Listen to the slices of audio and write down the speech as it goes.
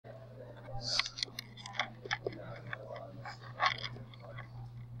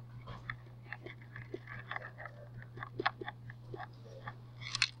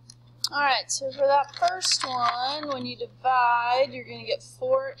Alright, so for that first one, when you divide, you're going to get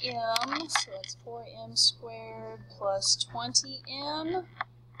 4m, so that's 4m squared plus 20m.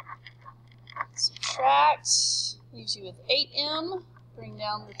 Subtract, leaves you with 8m, bring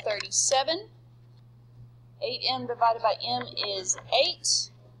down the 37. 8m divided by m is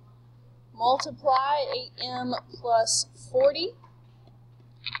 8. Multiply 8m plus 40.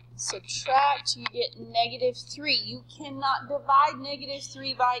 Subtract, you get negative 3. You cannot divide negative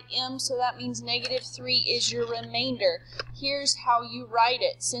 3 by m, so that means negative 3 is your remainder. Here's how you write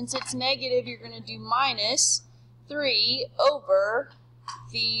it. Since it's negative, you're going to do minus 3 over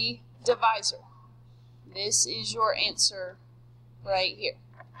the divisor. This is your answer right here.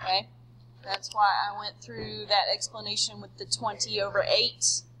 Okay? That's why I went through that explanation with the 20 over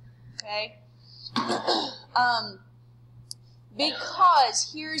 8. Okay?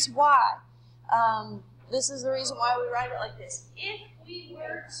 Because here's why. This is the reason why we write it like this. If we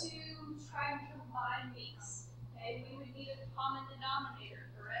were to try and combine these, okay, we would need a common denominator,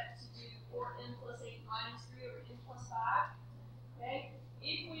 correct? To do 4m plus 8 minus 3 over m plus 5. Okay?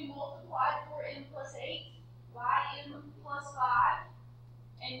 If we multiplied 4m plus 8 by m plus 5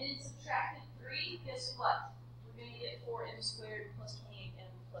 and then subtracted 3, guess what? We're going to get 4m squared plus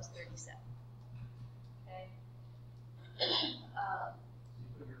 28m plus 37. Okay?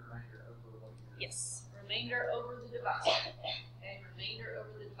 Yes, remainder over the divisor. Okay, remainder over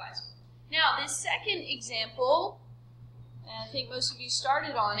the divisor. Now, this second example, and I think most of you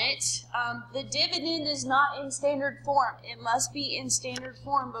started on it, the dividend is not in standard form. It must be in standard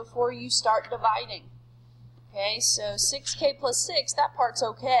form before you start dividing. Okay, so 6k plus 6, that part's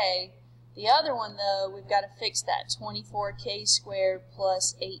okay. The other one, though, we've got to fix that. 24k squared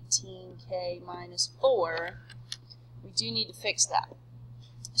plus 18k minus 4. We do need to fix that.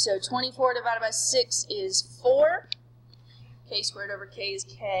 So 24 divided by 6 is 4. K squared over k is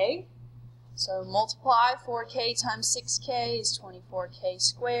k. So multiply 4k times 6k is 24k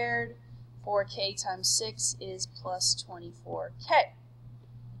squared. 4k times 6 is plus 24k.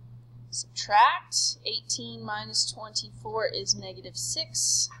 Subtract. 18 minus 24 is negative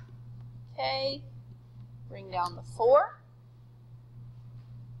 6k. Bring down the 4.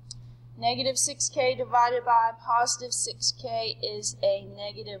 Negative 6k divided by positive 6k is a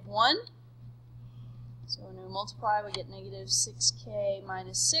negative 1. So when we multiply, we get negative 6k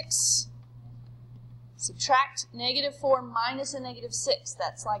minus 6. Subtract negative 4 minus a negative 6.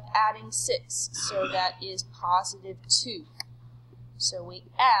 That's like adding 6. So that is positive 2. So we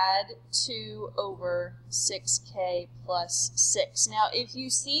add 2 over 6k plus 6. Now if you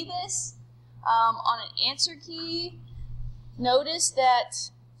see this on an answer key, notice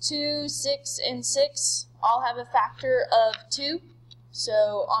that 2, 6, and 6 all have a factor of 2.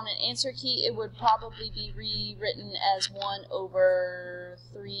 So on an answer key, it would probably be rewritten as 1 over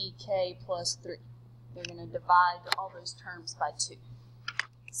 3k plus 3. They're going to divide all those terms by 2.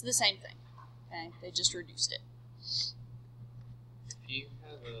 It's the same thing. Okay? They just reduced it. If you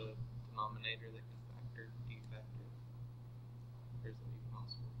have a denominator that can factor, do you factor it? Or is it even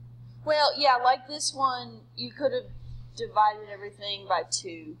possible? Well, yeah, like this one, you could have divided everything by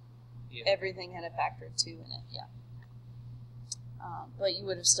 2. Yeah. Everything had a factor of 2 in it, yeah. But you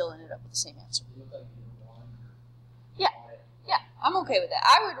would have still ended up with the same answer. Yeah, yeah, I'm okay with that.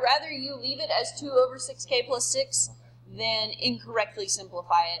 I would rather you leave it as 2 over 6k plus 6 than incorrectly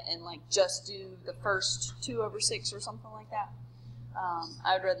simplify it and like just do the first 2 over 6 or something like that.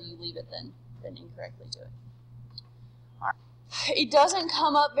 I would rather you leave it than incorrectly do it. All right. It doesn't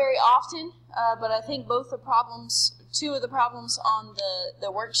come up very often, but I think both the problems, 2 of the problems on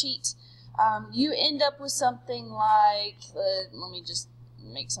the worksheet, you end up with something like, let me just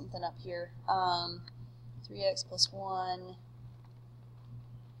make something up here, 3x plus 1.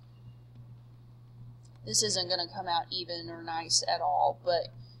 This isn't going to come out even or nice at all, but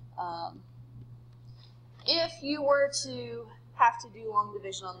if you were to have to do long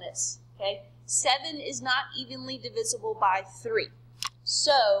division on this, okay, 7 is not evenly divisible by 3.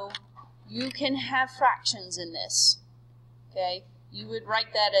 So you can have fractions in this, okay? You would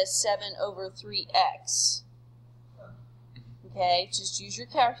write that as 7 over 3x. Okay, just use your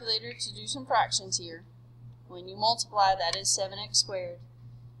calculator to do some fractions here. When you multiply, that is 7x squared.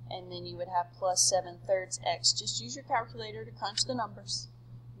 And then you would have plus 7/3 x. Just use your calculator to crunch the numbers.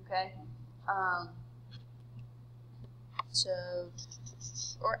 Okay?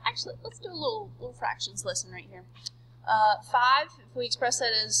 Or actually, let's do a little fractions lesson right here. 5, if we express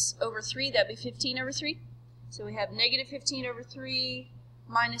that as over 3, that would be 15 over 3. So we have negative 15 over 3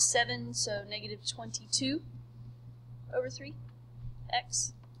 minus 7, so negative 22 over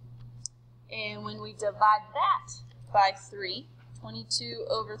 3x. And when we divide that by 3, 22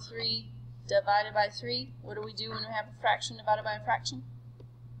 over 3 divided by 3. What do we do when we have a fraction divided by a fraction?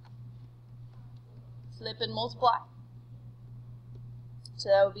 Flip and multiply. So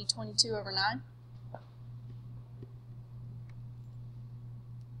that would be 22 over 9.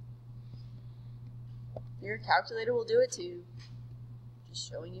 Your calculator will do it too. Just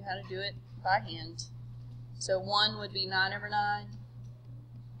showing you how to do it by hand. So 1 would be 9 over 9.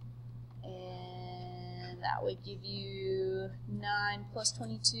 And that would give you 9 plus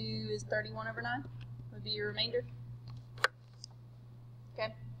 22 is 31 over 9. Would be your remainder.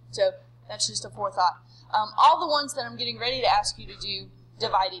 Okay, so that's just a forethought. All the ones that I'm getting ready to ask you to do,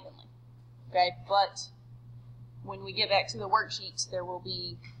 divide evenly. Okay, but when we get back to the worksheets,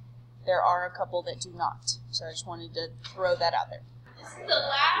 there are a couple that do not. So I just wanted to throw that out there. This is the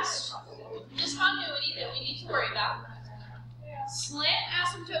last discontinuity that we need to worry about. Slant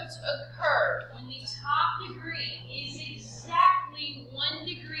asymptotes occur when the top degree is exactly 1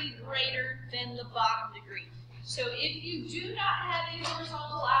 degree greater than the bottom degree. So if you do not have a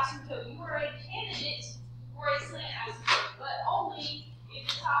horizontal asymptote, you are a candidate for a slant asymptote, but only if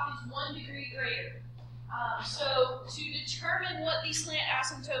the top is 1 degree greater. So to determine what the slant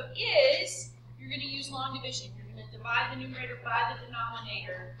asymptote is, you're going to use long division. You're going to divide the numerator by the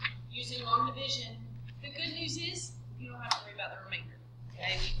denominator using long division. The good news is you don't have to worry about the remainder.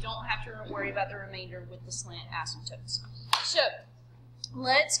 Okay, we don't have to worry about the remainder with the slant asymptotes. So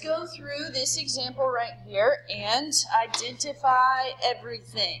let's go through this example right here and identify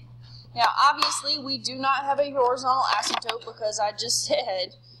everything. Now, obviously, we do not have a horizontal asymptote because I just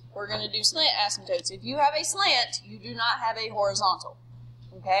said we're going to do slant asymptotes. If you have a slant, you do not have a horizontal.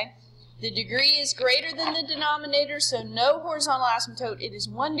 Okay? The degree is greater than the denominator, so no horizontal asymptote. It is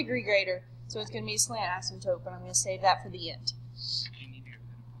 1 degree greater, so it's going to be a slant asymptote, but I'm going to save that for the end.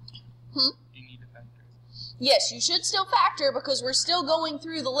 Do you need to factor? Yes, you should still factor because we're still going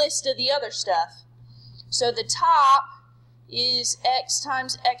through the list of the other stuff. So the top is x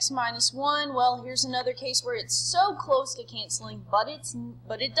times x minus 1. Well, here's another case where it's so close to canceling, but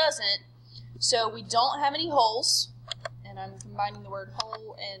it doesn't. So we don't have any holes, and I'm combining the word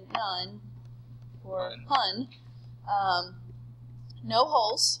whole and none for hun. No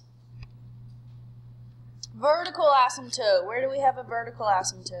holes. Vertical asymptote. Where do we have a vertical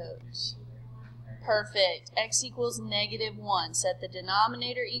asymptote? Perfect. X equals -1. Set the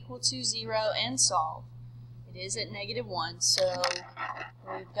denominator equal to 0 and solve. It is at -1, so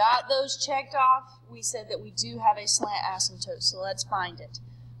we've got those checked off. We said that we do have a slant asymptote, so let's find it.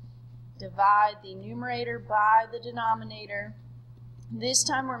 Divide the numerator by the denominator. This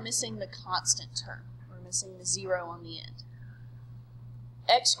time we're missing the constant term. We're missing the 0 on the end.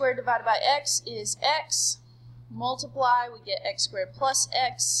 X squared divided by x is x. Multiply, we get x squared plus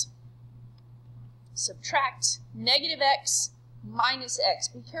x. Subtract -x minus x.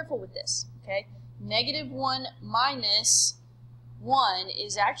 Be careful with this, okay? -1 minus 1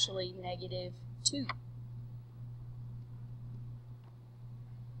 is actually -2.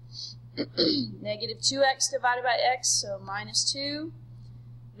 -2x divided by x, so -2.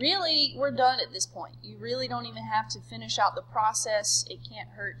 Really, we're done at this point. You really don't even have to finish out the process. It can't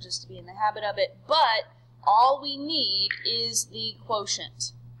hurt just to be in the habit of it. But all we need is the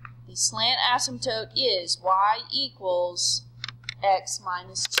quotient. The slant asymptote is y equals x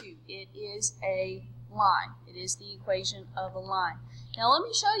minus 2. It is a line. It is the equation of a line. Now let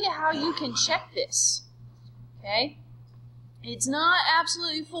me show you how you can check this. Okay? It's not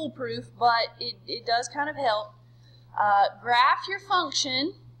absolutely foolproof, but it does kind of help. Graph your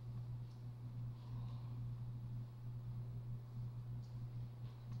function.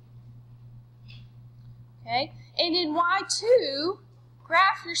 Okay? And in y2,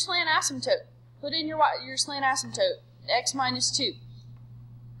 graph your slant asymptote. Put in your slant asymptote, x minus 2.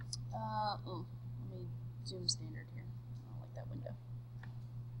 Let me zoom standard here. I don't like that window.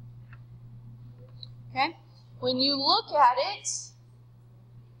 Okay? When you look at it,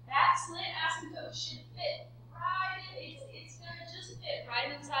 that slant asymptote should fit right, it's going to just fit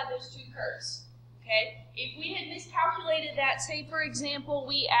right inside those two curves. Okay? If we had miscalculated that, say for example,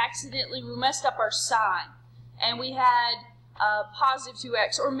 we messed up our sign, and we had positive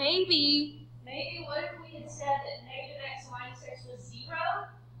 2x, or maybe what if we had said that -x minus x was 0,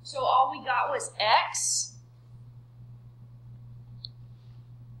 so all we got was x?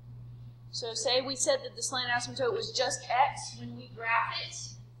 So say we said that the slant asymptote was just x. When we graph it,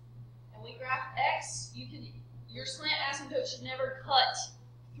 and we graph x, your slant asymptote should never cut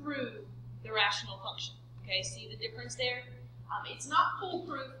through the rational function. Okay, see the difference there? It's not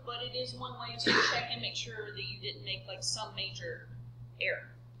foolproof, but it is one way to check and make sure that you didn't make like some major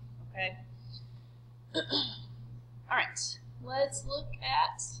error. Okay? All right, let's look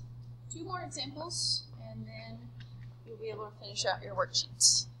at 2 more examples, and then you'll be able to finish out your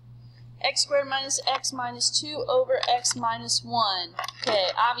worksheets. X squared minus x minus 2 over x minus 1. Okay,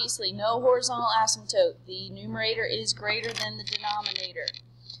 obviously no horizontal asymptote. The numerator is greater than the denominator.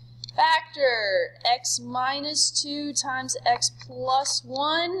 Factor x minus 2 times x plus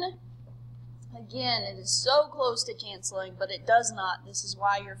 1. Again, it is so close to canceling, but it does not. This is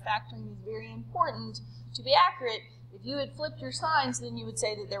why your factoring is very important to be accurate. If you had flipped your signs, then you would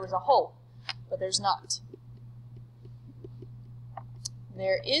say that there was a hole, but there's not.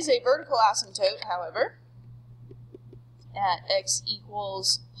 There is a vertical asymptote, however, at x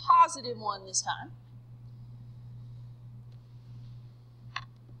equals positive 1 this time.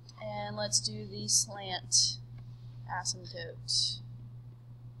 And let's do the slant asymptote.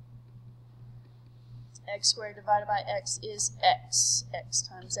 X squared divided by x is x. X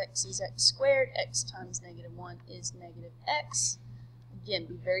times x is x squared. X times negative 1 is negative x. Again,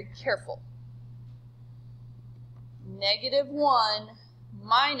 be very careful. Negative 1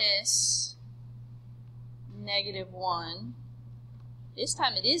 minus negative 1. This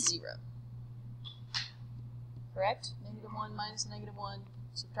time it is 0. Correct? Negative 1 minus negative 1.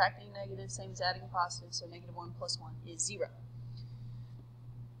 Subtracting negative, same as adding a positive, so negative 1 plus 1 is 0.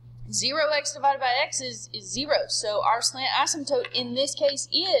 0x divided by x is 0, so our slant asymptote in this case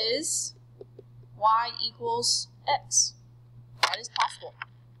is y equals x. That is possible.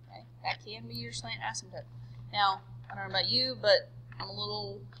 Okay? That can be your slant asymptote. Now, I don't know about you, but I'm a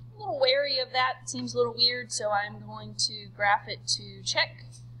little wary of that. It seems a little weird, so I'm going to graph it to check.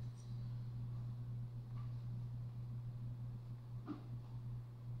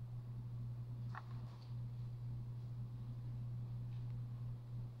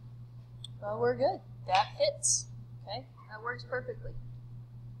 Well, we're good. That fits. Okay, that works perfectly.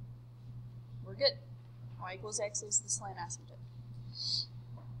 We're good. Y equals x is the slant asymptote.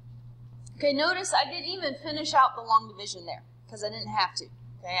 Okay, notice I didn't even finish out the long division there because I didn't have to.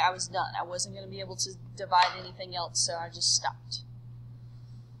 Okay, I was done. I wasn't going to be able to divide anything else, so I just stopped.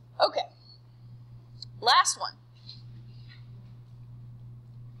 Okay, last one.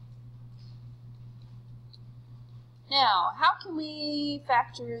 Now, how can we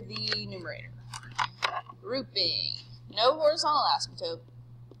factor the numerator? Grouping. No horizontal asymptote.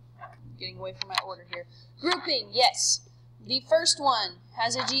 I'm getting away from my order here. Grouping, yes. The first one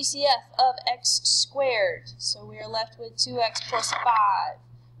has a GCF of x squared. So we are left with 2x plus 5.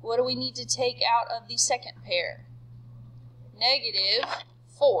 What do we need to take out of the second pair? Negative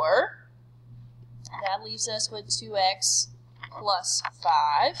 4. That leaves us with 2x plus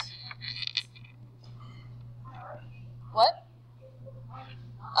 5. What?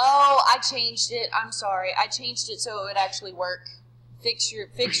 Oh, I changed it. I'm sorry. I changed it so it would actually work. Fix your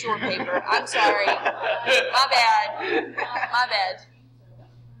paper. I'm sorry. My bad. My bad.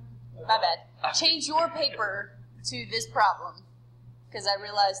 My bad. Change your paper to this problem because I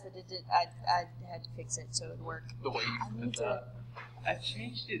realized that it did. I had to fix it so it would work. The way you said that. I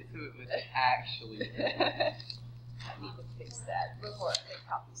changed it so it would actually. I need to fix that before I make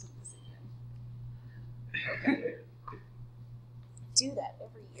copies of this again. Okay. Do that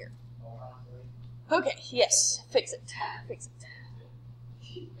every year. Okay, yes, fix it. Fix it.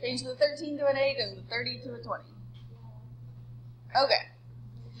 Change the 13 to an 8 and the 30 to a 20. Okay,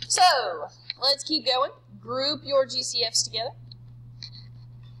 so let's keep going. Group your GCFs together.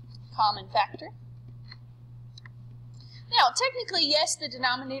 Common factor. Now, technically, yes, the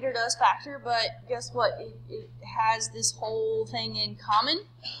denominator does factor, but guess what? It has this whole thing in common.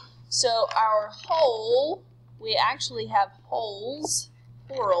 So our whole, we actually have wholes,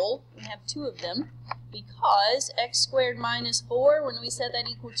 plural. We have 2 of them because x squared minus 4, when we set that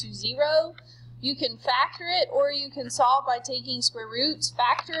equal to 0, you can factor it or you can solve by taking square roots.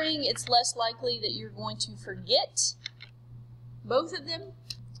 Factoring, it's less likely that you're going to forget both of them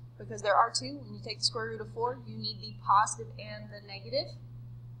because there are 2. When you take the square root of 4, you need the positive and the negative.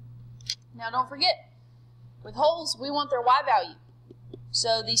 Now don't forget, with wholes, we want their y value.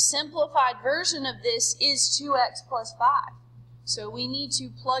 So the simplified version of this is 2x plus 5. So we need to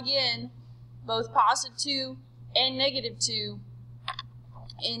plug in both positive 2 and negative 2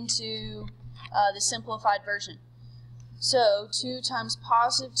 into the simplified version. So 2 times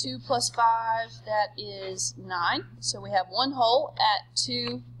positive 2 plus 5, that is 9. So we have one whole at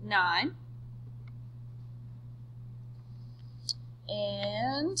 2, 9.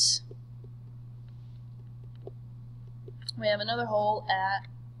 And we have another whole at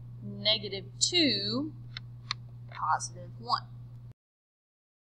negative 2, positive 1.